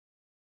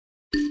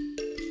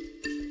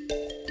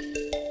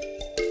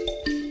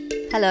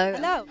Hello.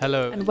 Hello.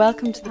 Hello. And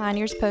welcome to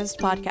Pioneers Post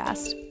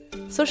podcast.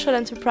 Social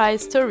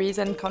enterprise stories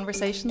and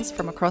conversations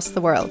from across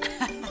the world.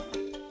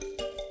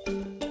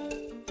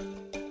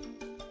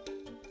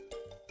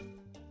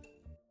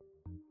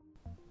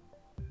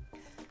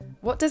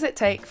 What does it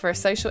take for a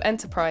social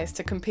enterprise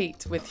to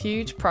compete with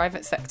huge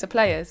private sector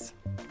players?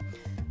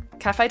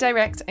 Cafe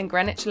Direct and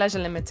Greenwich Leisure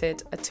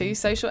Limited are two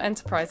social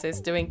enterprises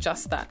doing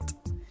just that.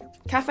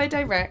 Cafe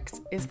Direct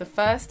is the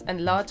first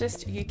and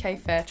largest UK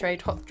fair trade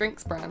hot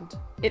drinks brand.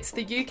 It's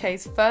the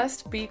UK's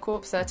first B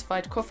Corp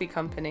certified coffee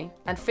company,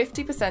 and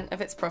 50% of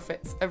its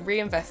profits are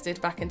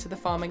reinvested back into the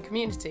farming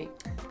community.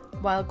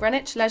 While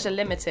Greenwich Leisure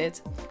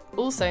Limited,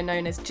 also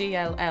known as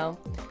GLL,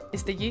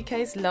 is the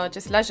UK's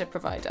largest leisure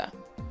provider.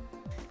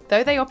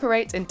 Though they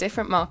operate in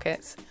different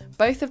markets,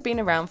 both have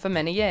been around for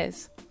many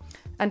years.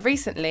 And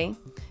recently,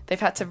 they've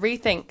had to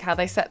rethink how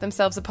they set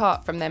themselves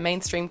apart from their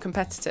mainstream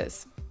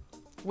competitors.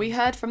 We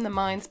heard from the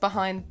minds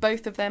behind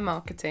both of their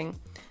marketing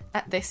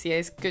at this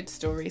year's Good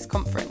Stories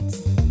conference.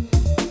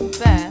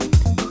 There,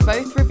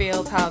 both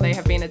revealed how they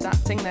have been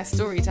adapting their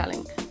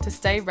storytelling to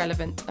stay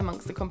relevant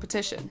amongst the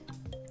competition.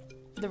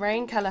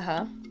 Lorraine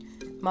Kelleher,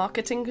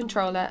 marketing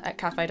controller at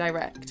Cafe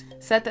Direct,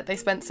 said that they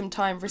spent some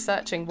time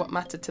researching what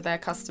mattered to their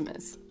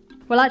customers.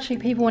 Well, actually,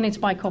 people wanted to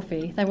buy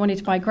coffee. They wanted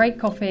to buy great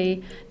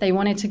coffee. They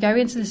wanted to go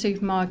into the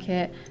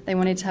supermarket. They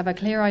wanted to have a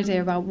clear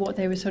idea about what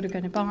they were sort of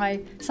going to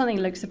buy. Something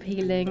that looks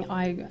appealing.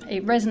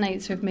 It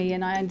resonates with me,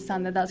 and I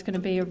understand that that's going to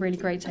be a really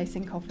great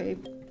tasting coffee.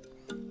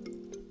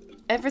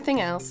 Everything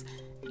else,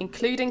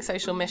 including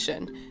social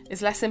mission,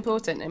 is less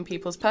important in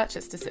people's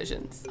purchase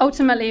decisions.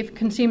 Ultimately, if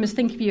consumers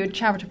think of you a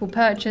charitable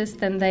purchase,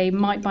 then they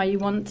might buy you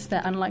once,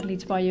 they're unlikely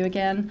to buy you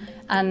again.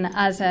 And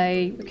as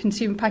a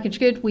consumer packaged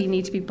good, we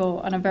need to be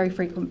bought on a very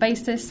frequent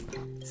basis.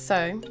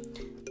 So,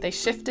 they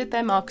shifted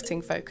their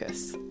marketing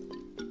focus.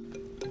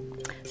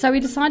 So we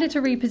decided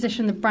to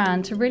reposition the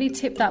brand to really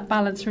tip that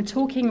balance from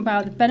talking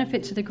about the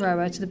benefit to the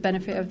grower to the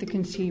benefit of the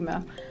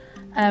consumer.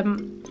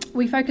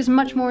 We focus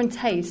much more on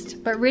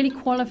taste, but really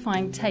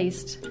qualifying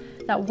taste,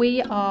 that we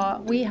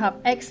have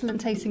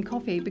excellent tasting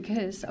coffee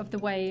because of the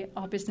way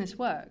our business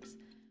works.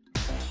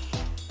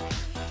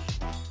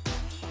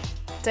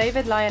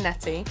 David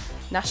Lionetti,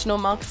 National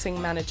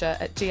Marketing Manager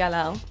at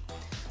GLL,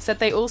 said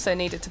they also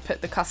needed to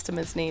put the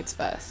customer's needs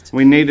first.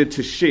 We needed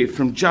to shift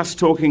from just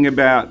talking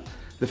about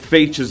the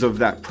features of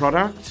that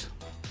product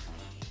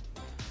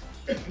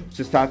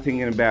to start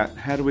thinking about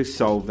how do we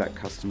solve that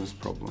customer's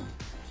problem.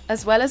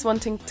 As well as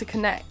wanting to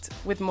connect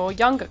with more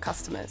younger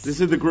customers.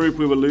 This is the group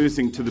we were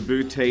losing to the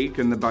boutique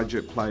and the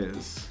budget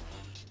players.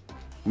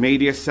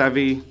 Media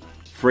savvy,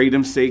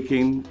 freedom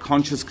seeking,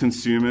 conscious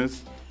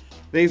consumers.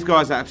 These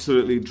guys are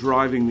absolutely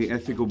driving the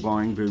ethical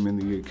buying boom in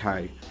the UK.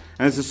 And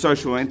as a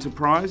social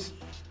enterprise,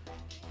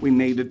 we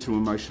needed to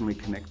emotionally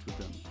connect with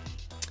them.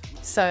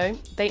 So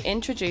they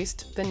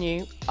introduced the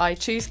new I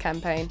Choose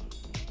campaign.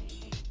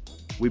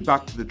 We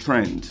bucked the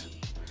trend.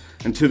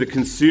 And to the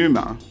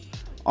consumer,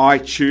 I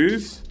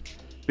choose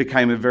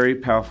became a very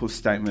powerful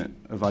statement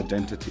of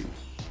identity.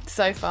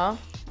 So far,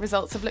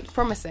 results have looked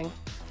promising,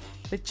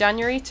 with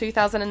January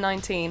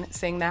 2019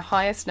 seeing their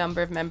highest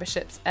number of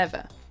memberships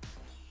ever.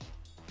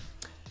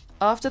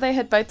 After they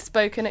had both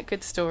spoken at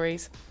Good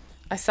Stories,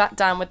 I sat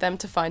down with them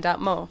to find out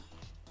more.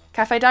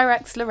 Cafe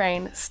Direct's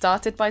Lorraine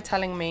started by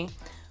telling me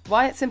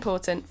why it's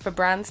important for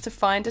brands to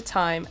find a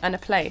time and a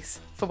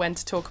place for when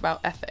to talk about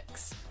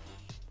ethics.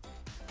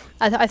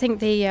 I think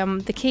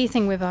the key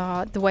thing with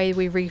the way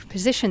we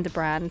repositioned the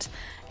brand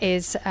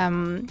is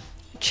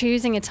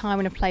choosing a time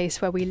and a place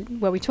where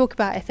we talk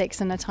about ethics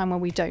and a time when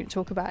we don't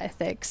talk about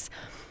ethics.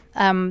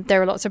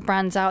 There are lots of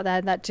brands out there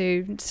that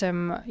do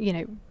some,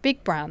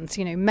 big brands.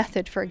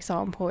 Method, for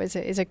example, is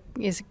a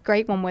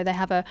great one where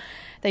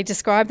they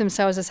describe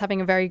themselves as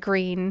having a very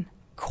green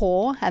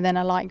core and then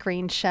a light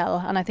green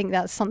shell, and I think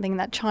that's something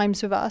that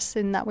chimes with us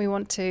in that we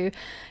want to,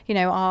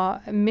 our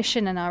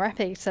mission and our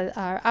ethics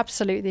are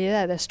absolutely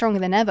there. They're stronger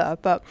than ever,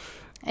 but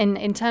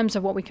in terms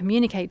of what we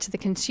communicate to the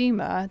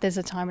consumer, there's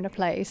a time and a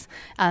place,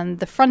 and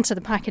the front of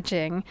the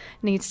packaging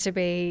needs to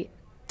be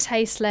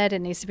taste-led, it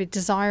needs to be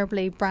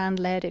desirably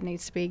brand-led, it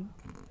needs to be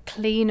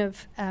clean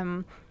of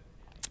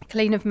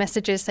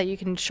messages so you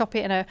can shop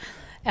it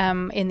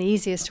in the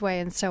easiest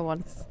way and so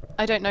on.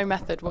 I don't know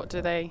Method. What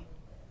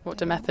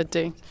do Method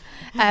do?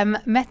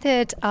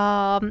 Method,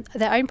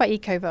 they're owned by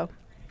Ecovo.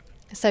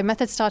 So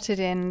Method started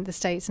in the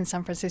States in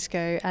San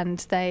Francisco, and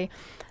they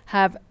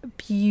have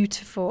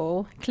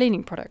beautiful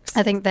cleaning products.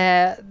 I think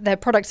their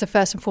products are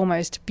first and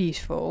foremost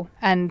beautiful,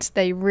 and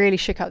they really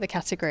shook up the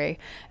category.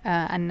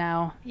 And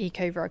now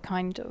Ecovo are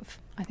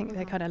I think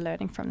they're kind of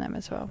learning from them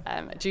as well.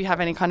 Do you have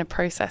any kind of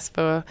process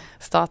for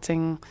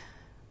starting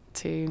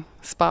to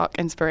spark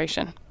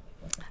inspiration?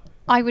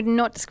 I would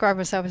not describe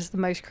myself as the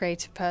most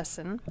creative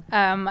person.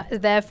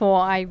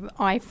 Therefore,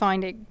 I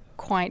find it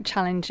quite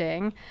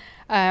challenging.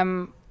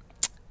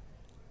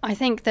 I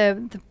think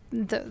the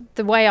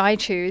the way I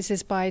choose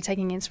is by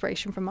taking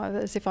inspiration from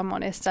others, if I'm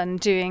honest, and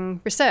doing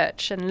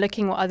research and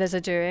looking what others are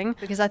doing.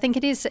 Because I think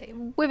it is,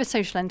 with a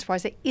social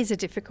enterprise, it is a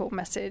difficult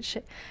message.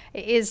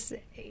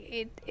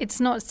 It's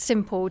not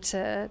simple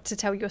to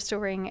tell your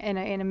story in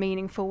a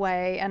meaningful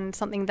way and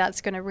something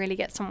that's going to really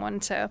get someone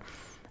to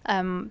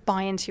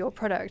buy into your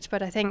product.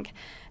 But I think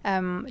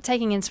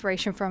taking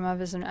inspiration from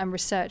others and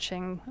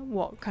researching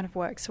what kind of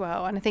works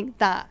well, and I think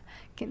that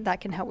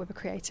can help with a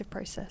creative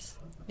process.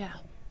 Yeah,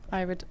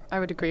 I would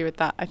agree with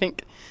that. I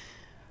think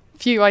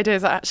few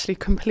ideas are actually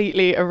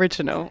completely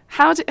original.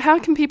 How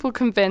can people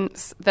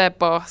convince their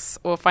boss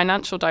or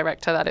financial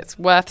director that it's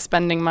worth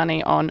spending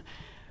money on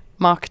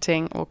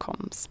marketing or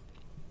comms?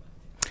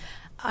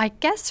 I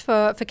guess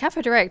for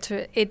Cafe Direct,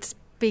 it's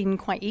been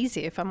quite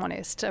easy, if I'm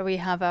honest. We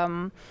have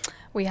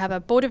a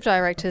board of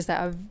directors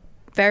that are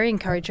very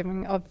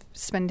encouraging of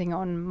spending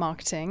on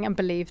marketing and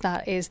believe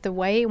that is the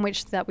way in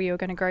which that we are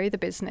going to grow the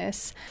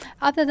business.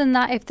 Other than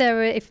that,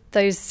 if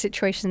those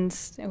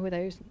situations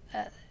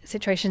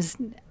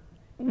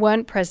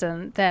weren't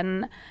present,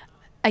 then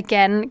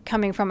again,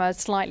 coming from a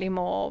slightly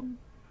more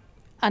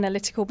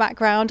analytical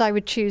background, I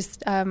would choose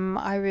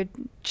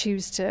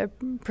to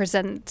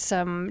present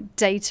some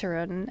data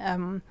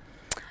and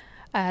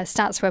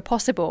stats where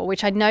possible,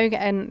 which I know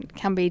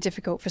can be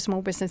difficult for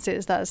small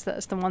businesses. That's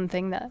the one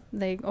thing that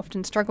they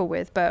often struggle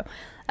with. But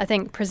I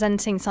think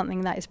presenting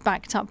something that is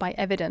backed up by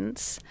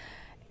evidence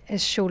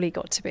has surely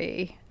got to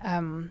be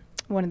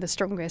one of the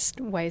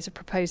strongest ways of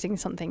proposing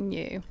something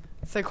new.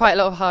 So quite a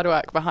lot of hard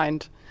work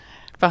behind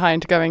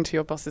going to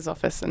your boss's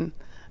office and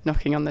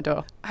knocking on the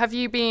door. Have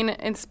you been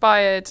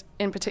inspired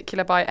in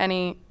particular by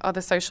any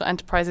other social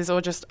enterprises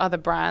or just other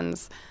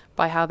brands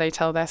by how they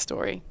tell their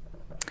story?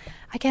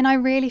 Again, I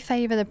really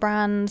favour the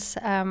brands.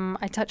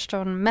 I touched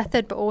on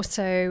Method, but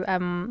also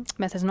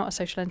Method's not a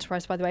social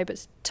enterprise, by the way,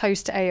 but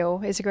Toast Ale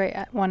is a great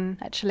one,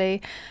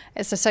 actually.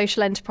 It's a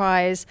social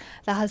enterprise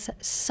that has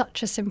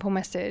such a simple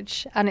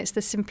message, and it's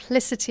the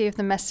simplicity of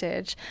the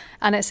message,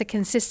 and it's a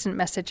consistent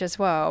message as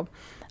well,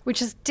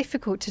 which is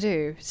difficult to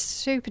do,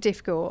 super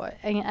difficult.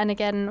 And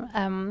again,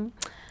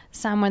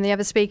 Sam, one of the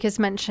other speakers,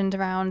 mentioned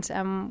around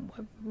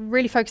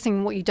really focusing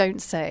on what you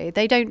don't say.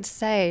 They don't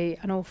say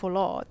an awful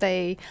lot.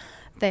 They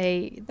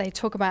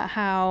talk about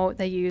how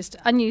they used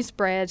unused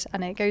bread,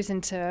 and it goes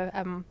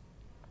into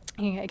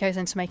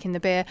making the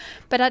beer.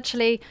 But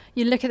actually,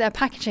 you look at their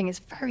packaging; it's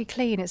very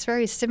clean, it's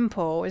very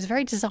simple, it's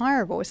very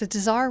desirable. It's a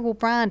desirable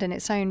brand in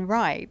its own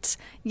right.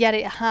 Yet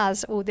it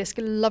has all this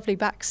lovely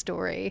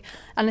backstory,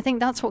 and I think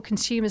that's what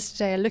consumers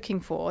today are looking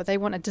for. They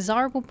want a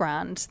desirable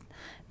brand,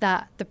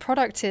 that the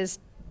product is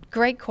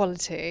great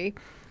quality.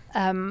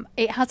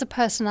 It has a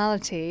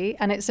personality,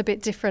 and it's a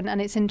bit different,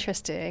 and it's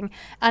interesting,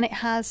 and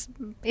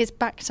it's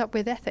backed up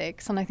with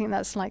ethics, and I think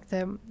that's like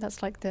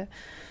the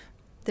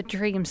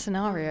dream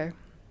scenario.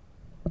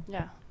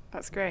 Yeah,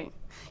 that's great.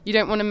 You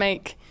don't want to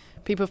make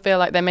people feel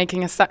like they're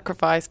making a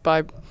sacrifice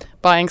by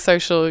buying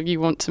social. You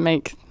want to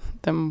make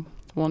them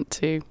want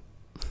to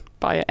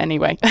buy it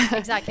anyway.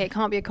 Exactly. It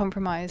can't be a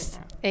compromise.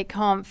 It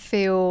can't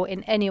feel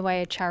in any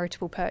way a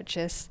charitable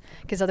purchase,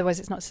 because otherwise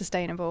it's not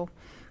sustainable.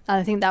 And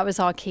I think that was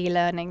our key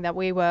learning, that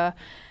we were,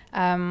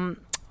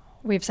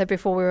 we've said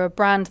before, we were a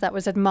brand that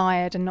was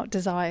admired and not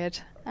desired.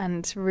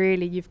 And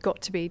really, you've got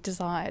to be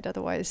desired,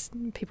 otherwise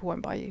people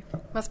won't buy you.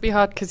 Must be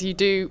hard because you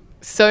do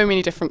so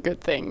many different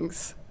good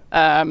things.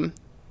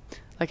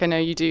 Like I know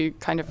you do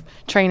kind of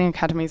training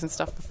academies and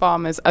stuff for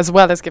farmers, as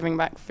well as giving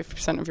back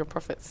 50% of your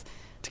profits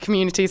to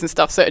communities and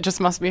stuff. So it just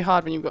must be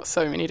hard when you've got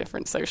so many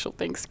different social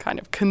things to kind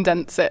of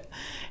condense it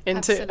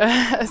into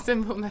a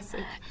simple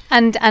message.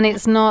 And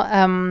it's not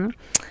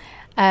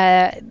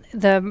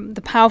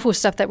the powerful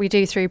stuff that we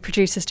do through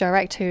Producers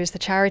Direct, who is the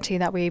charity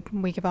that we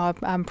give our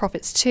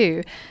profits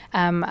to,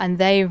 and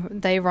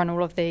they run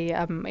all of the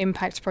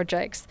impact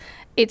projects.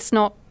 It's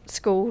not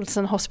schools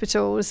and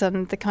hospitals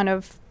and the kind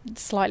of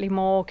slightly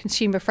more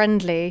consumer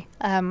friendly.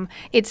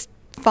 It's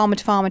farmer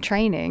to farmer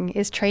training,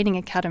 is training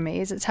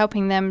academies. It's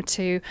helping them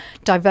to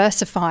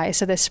diversify,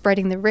 so they're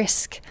spreading the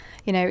risk.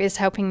 It's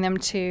helping them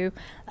to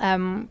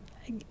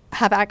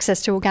have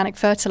access to organic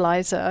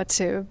fertilizer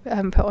to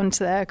put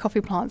onto their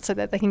coffee plants, so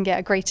that they can get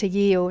a greater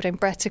yield and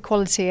better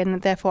quality,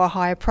 and therefore a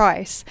higher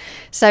price.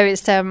 So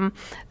it's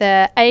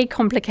they're A,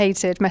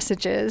 complicated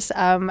messages,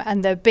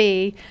 and they're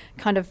B,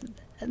 kind of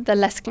the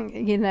less,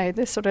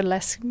 the sort of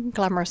less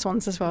glamorous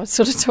ones as well, to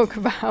sort of talk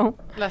about.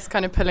 Less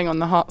kind of pulling on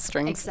the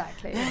heartstrings.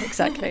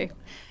 Exactly.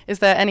 Is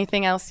there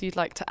anything else you'd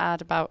like to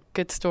add about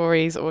good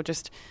stories, or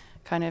just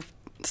kind of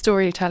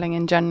storytelling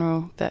in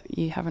general, that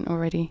you haven't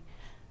already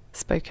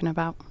spoken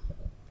about?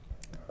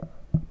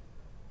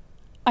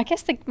 I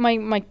guess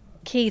my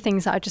key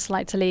things that I'd just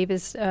like to leave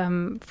is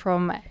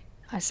from,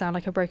 I sound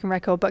like a broken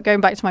record, but going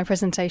back to my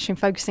presentation,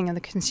 focusing on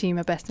the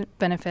consumer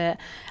benefit.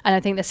 And I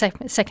think the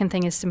second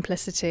thing is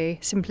simplicity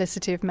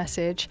of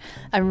message,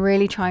 and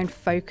really try and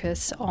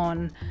focus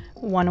on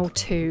one or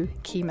two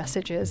key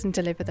messages and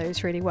deliver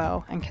those really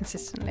well and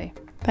consistently.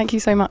 Thank you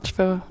so much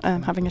for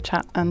having a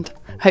chat, and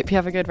hope you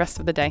have a good rest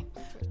of the day.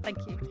 Thank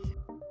you.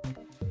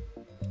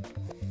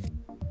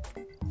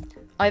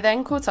 I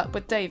then caught up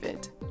with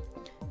David.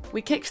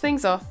 We kicked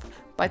things off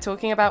by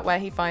talking about where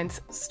he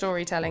finds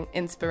storytelling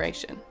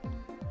inspiration.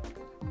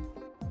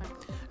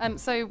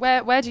 So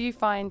where do you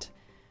find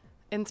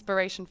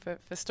inspiration for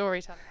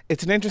storytelling?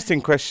 It's an interesting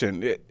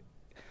question.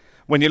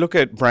 When you look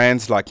at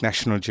brands like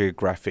National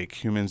Geographic,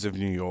 Humans of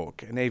New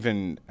York, and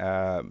even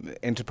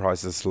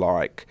enterprises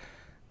like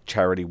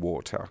Charity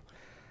Water,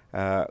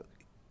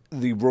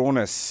 the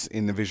rawness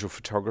in the visual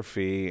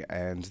photography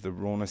and the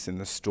rawness in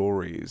the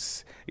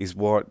stories is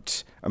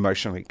what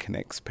emotionally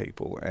connects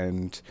people.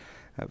 And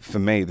for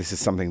me, this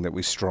is something that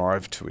we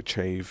strive to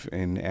achieve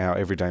in our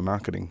everyday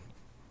marketing.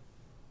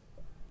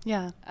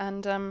 Yeah,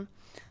 and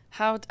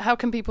how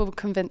can people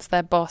convince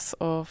their boss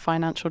or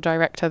financial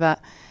director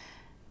that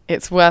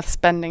it's worth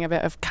spending a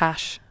bit of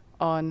cash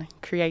on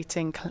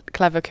creating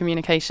clever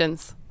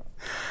communications?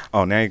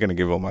 Oh, now you're going to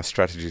give all my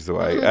strategies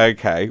away.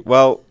 Okay,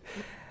 well,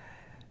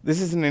 this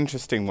is an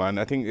interesting one.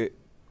 I think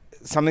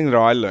something that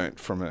I learnt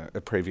from a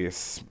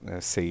previous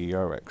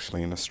CEO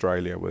actually in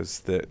Australia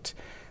was that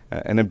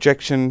an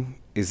objection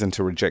isn't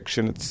a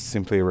rejection, it's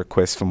simply a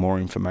request for more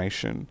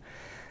information.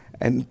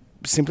 And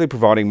simply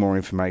providing more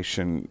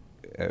information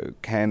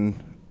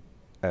can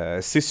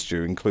assist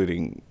you,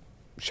 including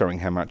showing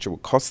how much it will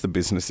cost the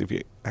business if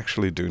you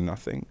actually do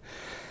nothing.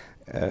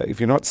 If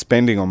you're not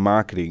spending on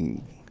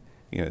marketing,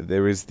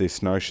 there is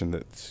this notion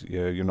that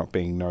you're not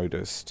being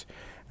noticed,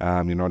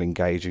 you're not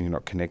engaging, you're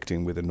not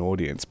connecting with an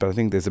audience. But I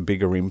think there's a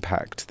bigger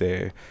impact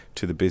there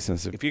to the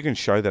business. If you can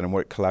show that and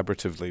work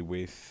collaboratively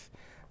with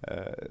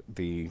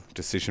the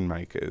decision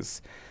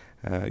makers,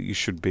 you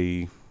should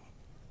be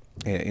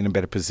in a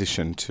better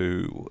position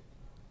to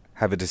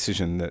have a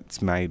decision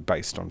that's made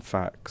based on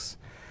facts.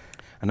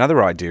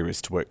 Another idea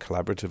is to work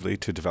collaboratively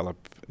to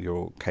develop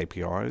your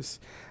KPIs,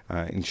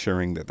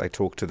 ensuring that they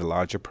talk to the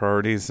larger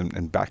priorities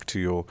and back to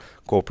your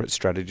corporate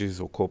strategies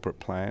or corporate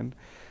plan.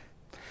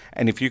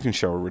 And if you can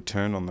show a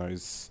return on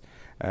those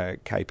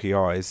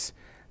KPIs,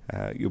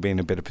 you'll be in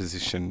a better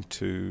position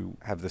to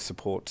have the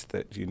support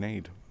that you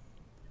need.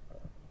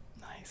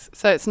 Nice.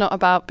 So it's not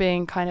about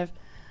being kind of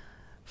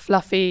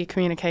fluffy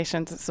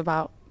communications, it's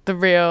about the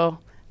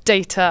real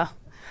data.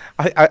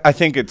 I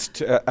think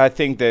I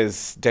think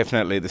there's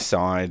definitely the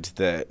side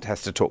that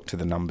has to talk to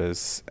the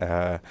numbers,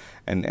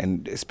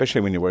 and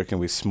especially when you're working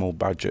with small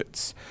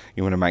budgets,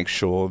 you want to make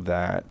sure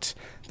that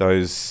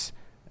those,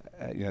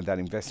 that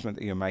investment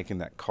that you're making,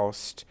 that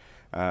cost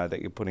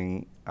that you're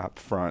putting up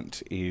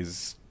front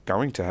is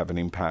going to have an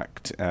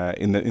impact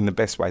in the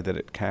best way that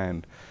it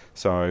can.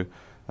 So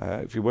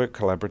if you work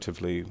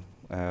collaboratively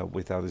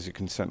with others, you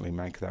can certainly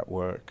make that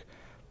work.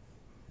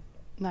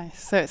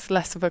 Nice. So it's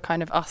less of a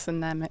kind of us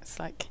and them, it's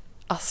like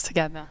us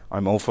together.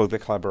 I'm all for the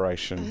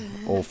collaboration,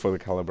 all for the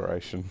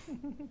collaboration.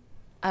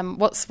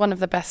 What's one of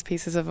the best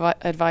pieces of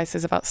advice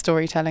about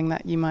storytelling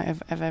that you might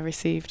have ever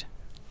received?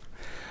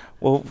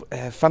 Well,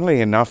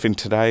 funnily enough, in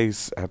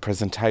today's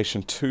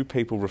presentation, 2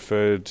 people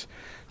referred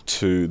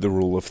to the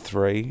rule of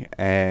 3,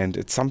 and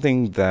it's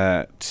something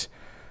that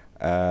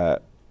I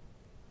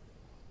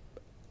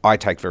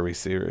take very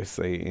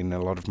seriously in a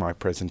lot of my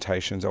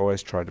presentations. I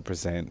always try to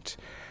present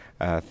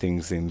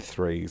things in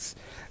 3s.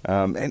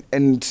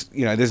 And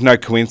there's no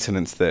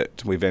coincidence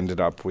that we've ended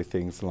up with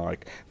things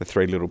like the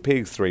 3 Little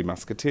Pigs, 3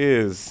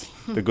 Musketeers,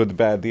 the Good, the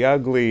Bad, the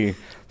Ugly,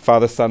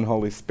 Father, Son,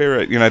 Holy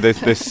Spirit.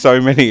 There's so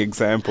many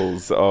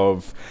examples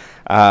of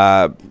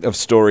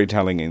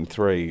storytelling in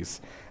 3s.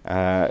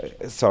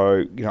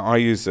 So I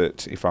use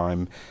it if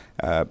I'm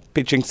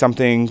pitching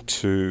something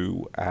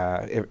to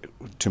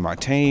my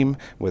team,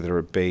 whether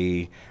it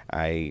be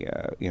a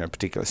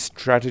particular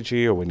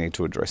strategy or we need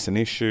to address an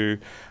issue.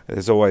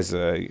 There's always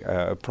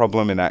a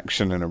problem, an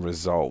action, and a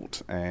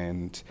result,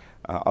 and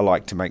I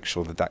like to make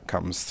sure that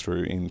comes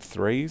through in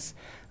 3s.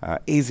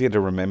 Easier to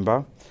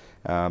remember.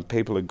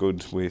 People are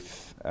good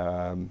with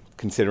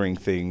considering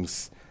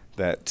things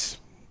that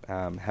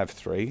have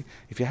 3.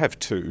 If you have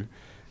 2,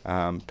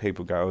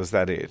 people go, "Oh, is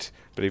that it?"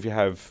 But if you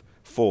have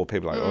 4,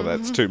 people are like, "Oh,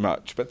 that's too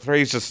much." But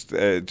 3 just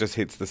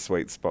hits the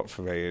sweet spot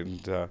for me,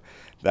 and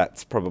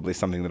that's probably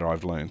something that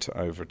I've learnt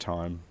over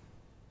time.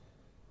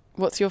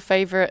 What's your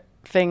favourite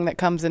thing that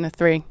comes in a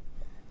 3?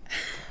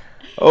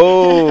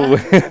 Oh,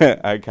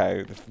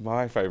 okay.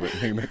 My favourite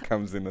thing that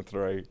comes in a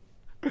 3.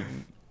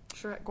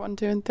 Shrek 1,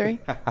 2, and 3.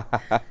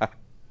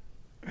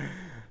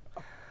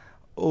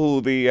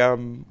 Oh,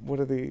 what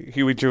are the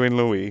Huey, Dewey, and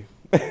Louie?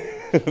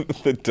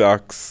 The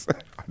ducks.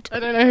 I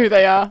don't know who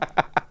they are.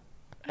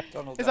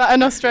 Is that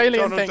an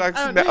Australian Donald thing? Ducks.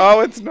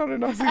 It's not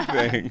an Aussie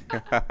thing.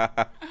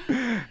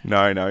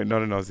 No, not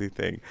an Aussie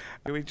thing.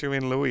 Huey, Dewey,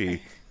 and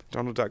Louie,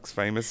 Donald Duck's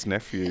famous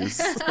nephews.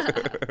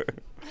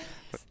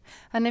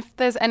 And if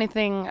there's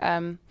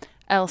anything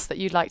else that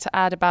you'd like to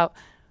add about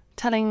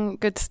telling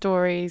good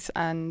stories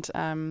and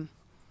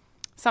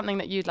something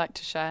that you'd like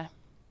to share,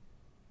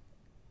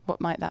 what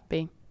might that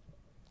be?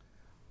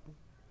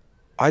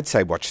 I'd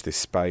say watch this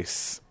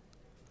space.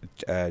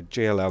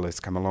 GLL has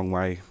come a long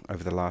way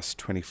over the last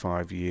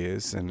 25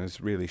 years and has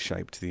really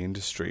shaped the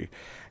industry.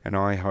 And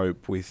I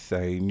hope with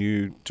a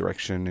new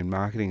direction in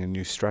marketing, a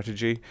new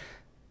strategy,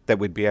 that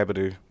we'd be able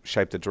to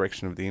shape the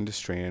direction of the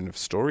industry and of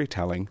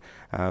storytelling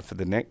for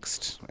the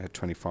next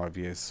 25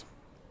 years.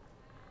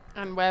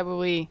 And where will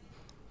we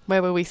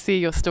see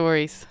your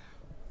stories?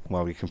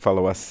 Well, you can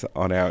follow us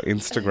on our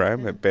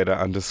Instagram at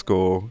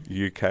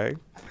better_UK.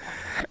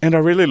 And I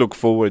really look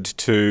forward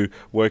to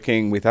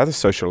working with other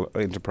social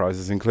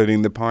enterprises,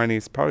 including the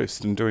Pioneers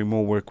Post, and doing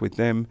more work with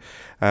them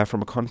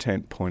from a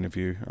content point of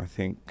view. I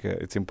think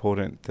it's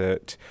important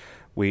that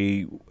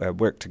we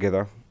work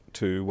together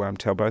to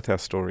tell both our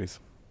stories.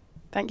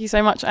 Thank you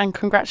so much, and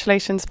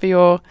congratulations for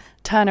your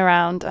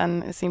turnaround,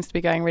 and it seems to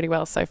be going really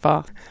well so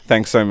far.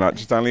 Thanks so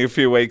much. It's only a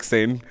few weeks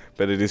in,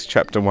 but it is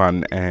chapter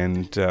 1,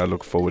 and I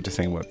look forward to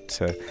seeing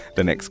what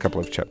the next couple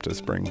of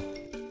chapters bring.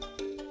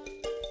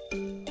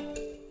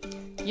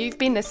 You've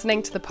been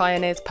listening to the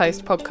Pioneers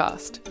Post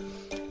podcast.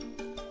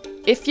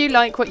 If you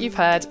like what you've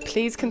heard,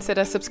 please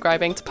consider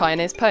subscribing to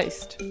Pioneers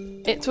Post.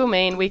 It will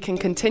mean we can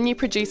continue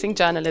producing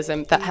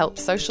journalism that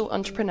helps social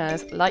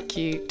entrepreneurs like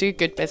you do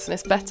good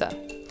business better.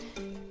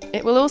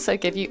 It will also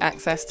give you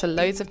access to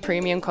loads of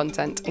premium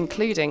content,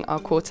 including our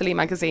quarterly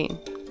magazine.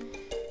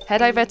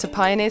 Head over to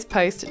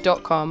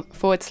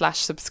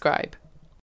pioneerspost.com/subscribe.